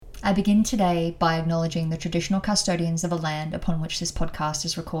I begin today by acknowledging the traditional custodians of the land upon which this podcast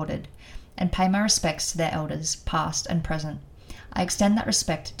is recorded, and pay my respects to their elders, past and present. I extend that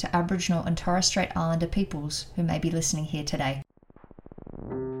respect to Aboriginal and Torres Strait Islander peoples who may be listening here today.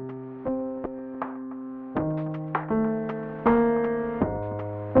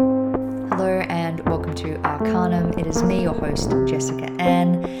 Hello and welcome to Arcanum. It is me, your host, Jessicka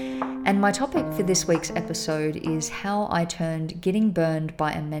Anne. And my topic for this week's episode is how I turned getting burned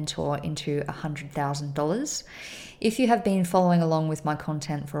by a mentor into $100,000. If you have been following along with my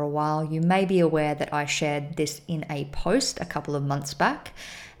content for a while, you may be aware that I shared this in a post a couple of months back.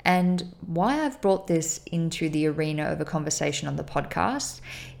 And why I've brought this into the arena of a conversation on the podcast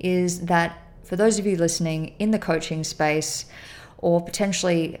is that for those of you listening in the coaching space, or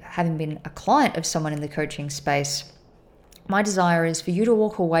potentially having been a client of someone in the coaching space, my desire is for you to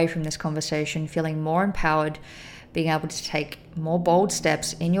walk away from this conversation feeling more empowered, being able to take more bold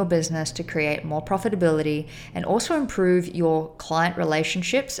steps in your business to create more profitability and also improve your client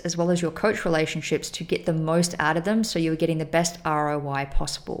relationships as well as your coach relationships to get the most out of them so you're getting the best ROI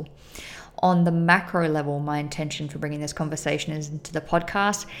possible. On the macro level, my intention for bringing this conversation into the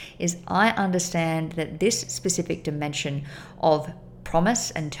podcast is I understand that this specific dimension of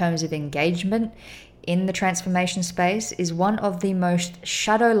promise and terms of engagement in the transformation space is one of the most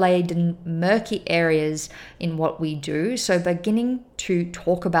shadow-laden, murky areas in what we do. So beginning to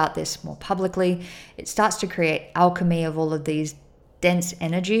talk about this more publicly, it starts to create alchemy of all of these dense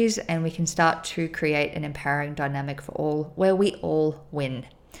energies, and we can start to create an empowering dynamic for all, where we all win.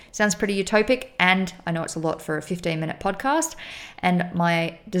 Sounds pretty utopic, and I know it's a lot for a 15-minute podcast, and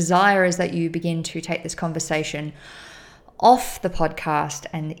my desire is that you begin to take this conversation off the podcast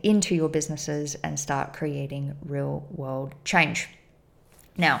and into your businesses and start creating real world change.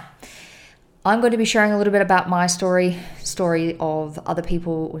 Now, I'm going to be sharing a little bit about my story of other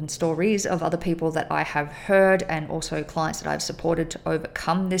people and stories of other people that I have heard and also clients that I've supported to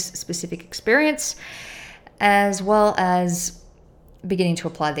overcome this specific experience, as well as beginning to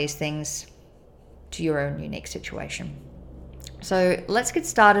apply these things to your own unique situation. So let's get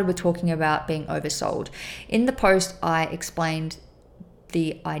started with talking about being oversold. In the post, I explained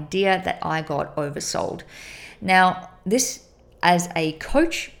the idea that I got oversold. Now, this as a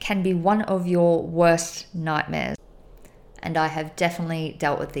coach can be one of your worst nightmares. And I have definitely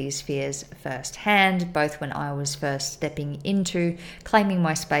dealt with these fears firsthand, both when I was first stepping into claiming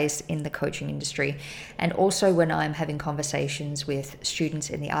my space in the coaching industry, and also when I'm having conversations with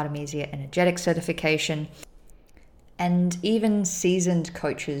students in the Artemisia Energetic certification, and even seasoned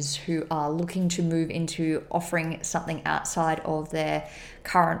coaches who are looking to move into offering something outside of their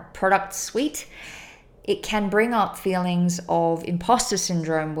current product suite. It can bring up feelings of imposter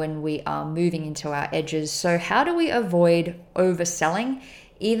syndrome when we are moving into our edges. So how do we avoid overselling,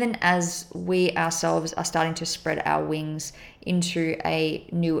 even as we ourselves are starting to spread our wings into a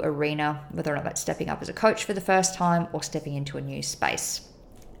new arena, whether or not that's stepping up as a coach for the first time or stepping into a new space?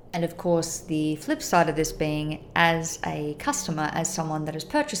 And of course, the flip side of this being, as a customer, as someone that is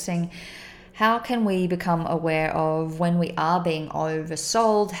purchasing, how can we become aware of when we are being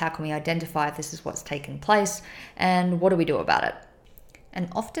oversold? How can we identify if this is what's taken place? And what do we do about it? And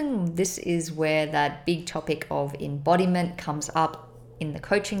often this is where that big topic of embodiment comes up in the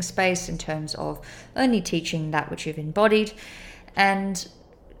coaching space in terms of only teaching that which you've embodied. And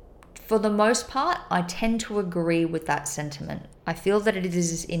for the most part, I tend to agree with that sentiment. I feel that it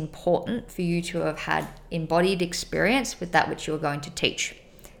is important for you to have had embodied experience with that which you are going to teach.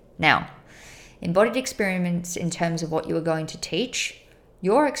 Now, embodied experience in terms of what you are going to teach,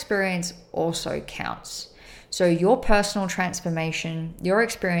 your experience also counts. So your personal transformation, your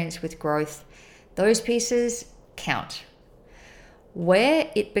experience with growth, those pieces count. Where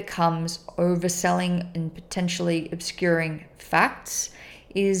it becomes overselling and potentially obscuring facts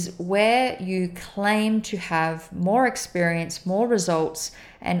is where you claim to have more experience, more results,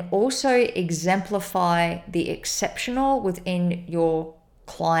 and also exemplify the exceptional within your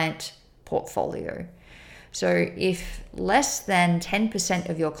client portfolio. So if less than 10%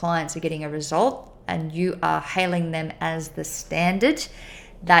 of your clients are getting a result and you are hailing them as the standard,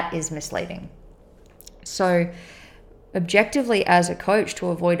 that is misleading. So objectively, as a coach, to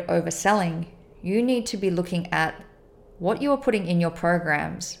avoid overselling, you need to be looking at what you are putting in your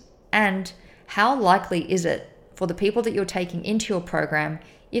programs and how likely is it for the people that you're taking into your program,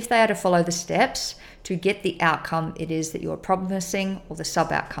 if they are to follow the steps to get the outcome it is that you are promising or the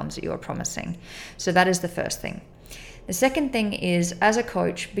sub-outcomes that you are promising. So that is the first thing. The second thing is, as a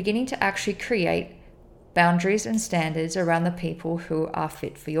coach, beginning to actually create boundaries and standards around the people who are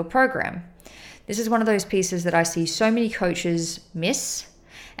fit for your program. This is one of those pieces that I see so many coaches miss,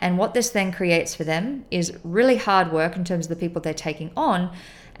 And what this then creates for them is really hard work in terms of the people they're taking on,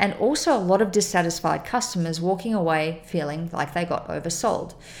 and also a lot of dissatisfied customers walking away feeling like they got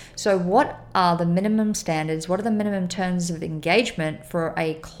oversold. So what are the minimum standards? What are the minimum terms of engagement for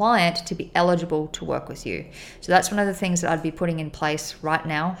a client to be eligible to work with you? So that's one of the things that I'd be putting in place right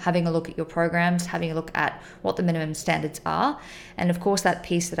now, having a look at your programs, having a look at what the minimum standards are. And of course, that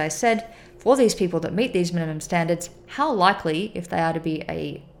piece that I said, for these people that meet these minimum standards, how likely, if they are to be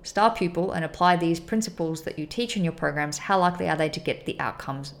a star pupil and apply these principles that you teach in your programs, how likely are they to get the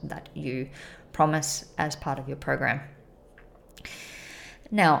outcomes that you promise as part of your program?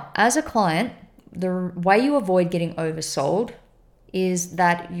 Now, as a client, the way you avoid getting oversold is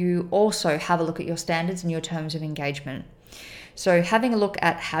that you also have a look at your standards and your terms of engagement. So having a look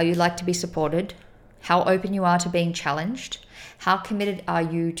at how you like to be supported, how open you are to being challenged, how committed are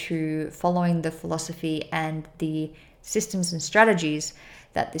you to following the philosophy and the systems and strategies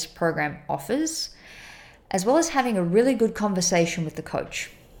that this program offers, as well as having a really good conversation with the coach.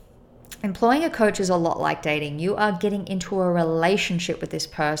 Employing a coach is a lot like dating. You are getting into a relationship with this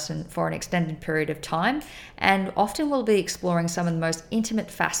person for an extended period of time, and often will be exploring some of the most intimate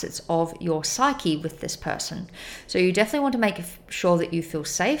facets of your psyche with this person. So you definitely want to make sure that you feel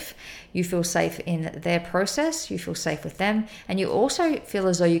safe. You feel safe in their process, you feel safe with them, and you also feel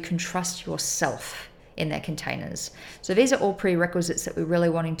as though you can trust yourself in their containers. So these are all prerequisites that we're really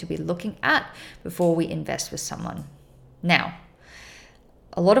wanting to be looking at before we invest with someone. Now,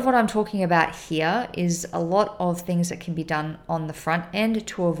 a lot of what I'm talking about here is a lot of things that can be done on the front end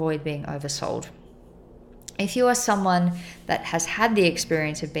to avoid being oversold. If you are someone that has had the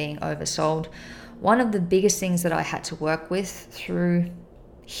experience of being oversold, one of the biggest things that I had to work with through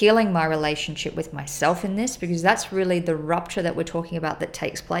healing my relationship with myself in this, because that's really the rupture that we're talking about that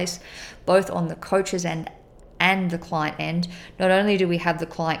takes place both on the coach's end and the client end. Not only do we have the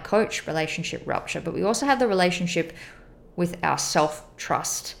client-coach relationship rupture, but we also have the relationship with our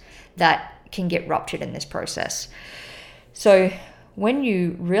self-trust that can get ruptured in this process. So when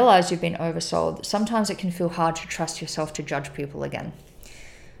you realize you've been oversold, sometimes it can feel hard to trust yourself to judge people again.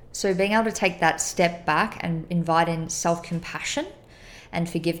 So being able to take that step back and invite in self-compassion and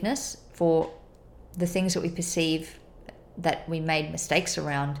forgiveness for the things that we perceive that we made mistakes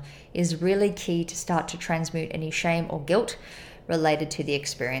around is really key to start to transmute any shame or guilt related to the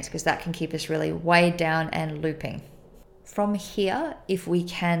experience, because that can keep us really weighed down and looping. From here, if we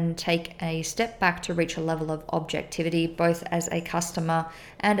can take a step back to reach a level of objectivity, both as a customer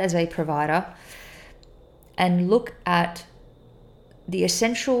and as a provider, and look at the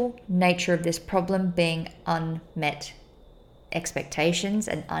essential nature of this problem being unmet expectations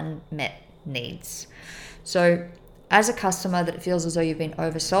and unmet needs. So as a customer that feels as though you've been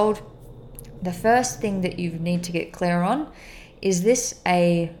oversold, the first thing that you need to get clear on is this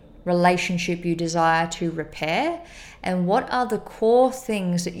a relationship you desire to repair, and what are the core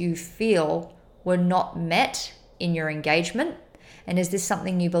things that you feel were not met in your engagement, and is this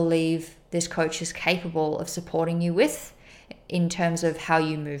something you believe this coach is capable of supporting you with in terms of how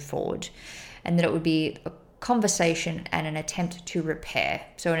you move forward, and that it would be a conversation and an attempt to repair,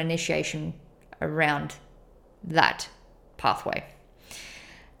 so an initiation around that pathway.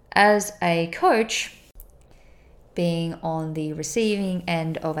 As a coach, being on the receiving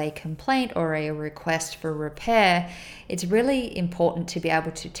end of a complaint or a request for repair, it's really important to be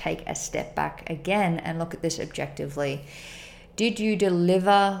able to take a step back again and look at this objectively. Did you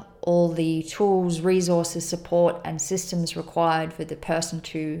deliver all the tools, resources, support, and systems required for the person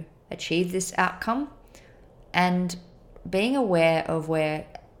to achieve this outcome? And being aware of where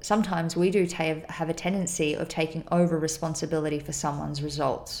sometimes we do have a tendency of taking over responsibility for someone's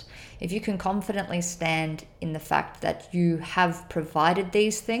results. If you can confidently stand in the fact that you have provided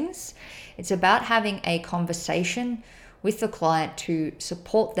these things, it's about having a conversation with the client to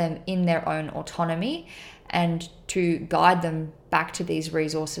support them in their own autonomy and to guide them back to these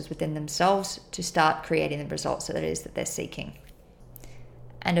resources within themselves to start creating the results that it is that they're seeking.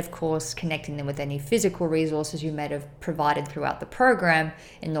 And of course, connecting them with any physical resources you may have provided throughout the program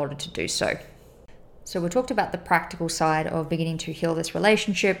in order to do so. So we talked about the practical side of beginning to heal this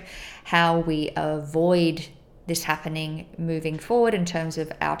relationship, how we avoid this happening moving forward in terms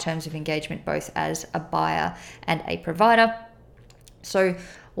of our terms of engagement, both as a buyer and a provider. So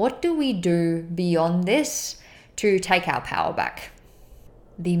what do we do beyond this to take our power back?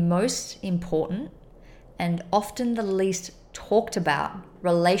 The most important and often the least talked about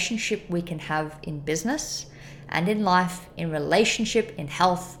relationship we can have in business and in life, in relationship, in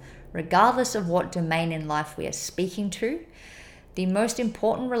health, regardless of what domain in life we are speaking to, the most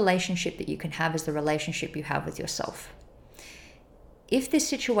important relationship that you can have is the relationship you have with yourself. if this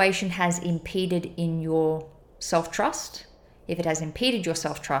situation has impeded in your self-trust, if it has impeded your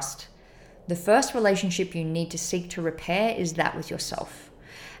self-trust, the first relationship you need to seek to repair is that with yourself.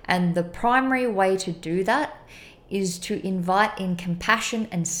 And the primary way to do that is to invite in compassion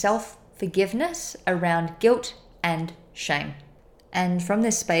and self-forgiveness around guilt and shame. And from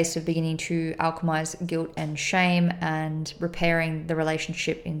this space of beginning to alchemize guilt and shame and repairing the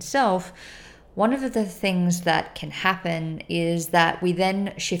relationship in self, one of the things that can happen is that we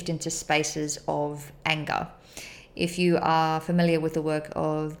then shift into spaces of anger. If you are familiar with the work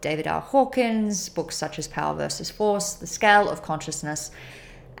of David R. Hawkins, books such as Power versus Force, The Scale of Consciousness,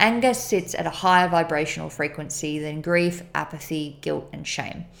 anger sits at a higher vibrational frequency than grief, apathy, guilt, and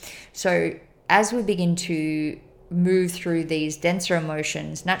shame. So as we begin to move through these denser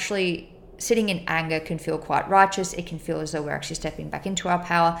emotions, naturally sitting in anger can feel quite righteous. It can feel as though we're actually stepping back into our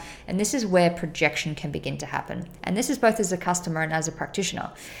power. And this is where projection can begin to happen. And this is both as a customer and as a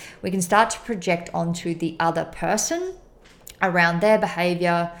practitioner. We can start to project onto the other person around their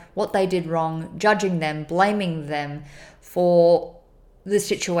behavior, what they did wrong, judging them, blaming them for the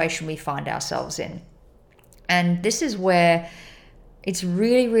situation we find ourselves in. And this is where it's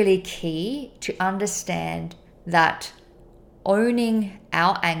really, really key to understand that owning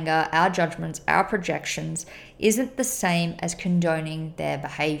our anger, our judgments, our projections isn't the same as condoning their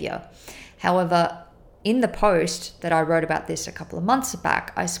behavior. However, in the post that I wrote about this a couple of months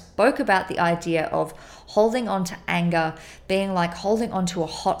back, I spoke about the idea of holding on to anger being like holding onto a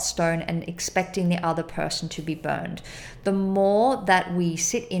hot stone and expecting the other person to be burned. The more that we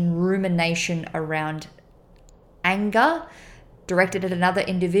sit in rumination around anger directed at another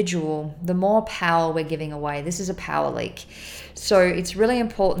individual, the more power we're giving away. This is a power leak. So it's really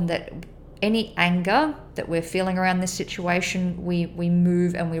important that any anger that we're feeling around this situation, we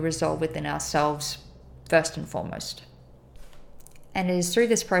move and we resolve within ourselves first and foremost. And it is through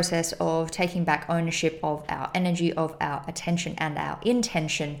this process of taking back ownership of our energy, of our attention and our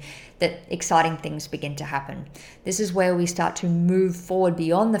intention that exciting things begin to happen. This is where we start to move forward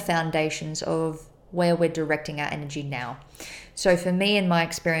beyond the foundations of where we're directing our energy now. So for me, in my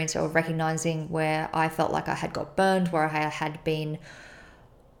experience of recognizing where I felt like I had got burned, where I had been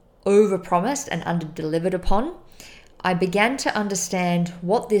overpromised and underdelivered upon, I began to understand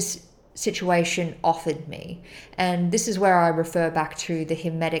what this situation offered me. And this is where I refer back to the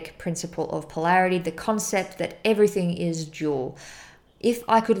Hermetic principle of polarity, the concept that everything is dual. If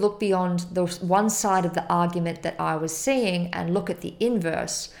I could look beyond the one side of the argument that I was seeing and look at the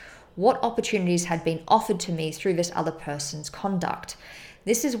inverse, what opportunities had been offered to me through this other person's conduct.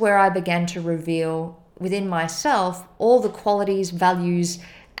 This is where I began to reveal within myself all the qualities, values,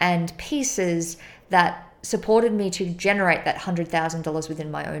 and pieces that supported me to generate that $100,000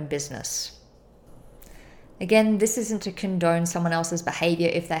 within my own business. Again, this isn't to condone someone else's behavior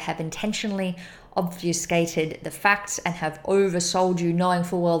if they have intentionally obfuscated the facts and have oversold you knowing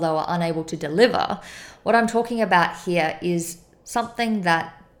full well they were unable to deliver. What I'm talking about here is something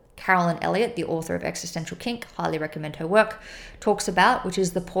that Carolyn Elliott, the author of Existential Kink, highly recommend her work, talks about, which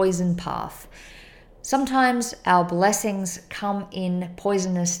is the poison path. Sometimes our blessings come in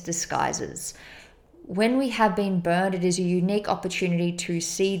poisonous disguises. When we have been burned, it is a unique opportunity to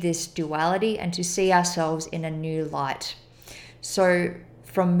see this duality and to see ourselves in a new light. So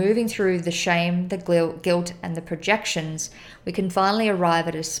from moving through the shame, the guilt, and the projections, we can finally arrive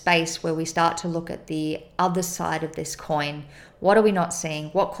at a space where we start to look at the other side of this coin. What are we not seeing?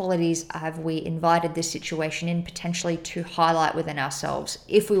 What qualities have we invited this situation in potentially to highlight within ourselves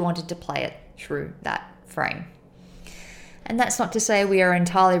if we wanted to play it through that frame? And that's not to say we are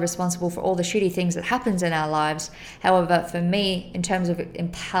entirely responsible for all the shitty things that happens in our lives. However, for me, in terms of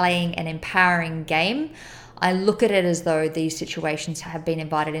playing an empowering game, I look at it as though these situations have been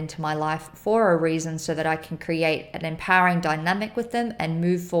invited into my life for a reason so that I can create an empowering dynamic with them and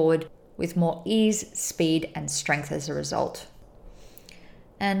move forward with more ease, speed, and strength as a result.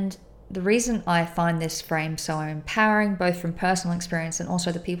 And the reason I find this frame so empowering, both from personal experience and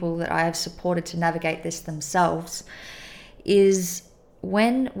also the people that I have supported to navigate this themselves, is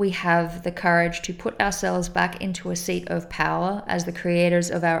when we have the courage to put ourselves back into a seat of power as the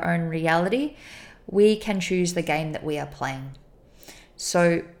creators of our own reality, we can choose the game that we are playing.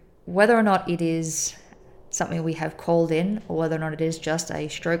 So whether or not it is something we have called in or whether or not it is just a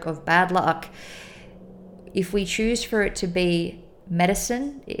stroke of bad luck, if we choose for it to be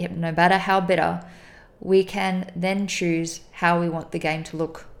medicine, no matter how bitter, we can then choose how we want the game to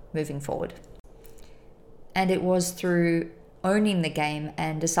look moving forward. And it was through owning the game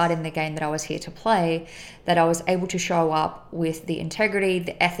and deciding the game that I was here to play that I was able to show up with the integrity,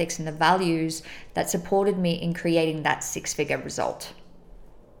 the ethics, and the values that supported me in creating that six-figure result.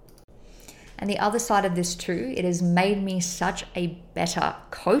 And the other side of this too, it has made me such a better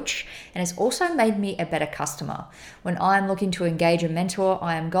coach, and it's also made me a better customer. When I'm looking to engage a mentor,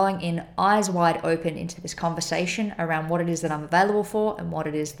 I am going in eyes wide open into this conversation around what it is that I'm available for and what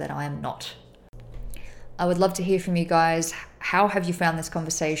it is that I am not. I would love to hear from you guys. How have you found this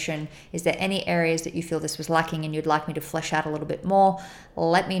conversation? Is there any areas that you feel this was lacking and you'd like me to flesh out a little bit more?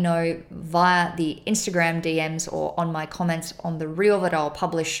 Let me know via the Instagram DMs or on my comments on the reel that I'll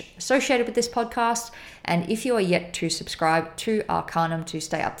publish associated with this podcast. And if you are yet to subscribe to Arcanum to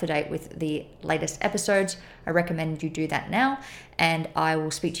stay up to date with the latest episodes, I recommend you do that now. And I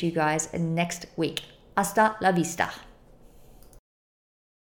will speak to you guys next week. Hasta la vista.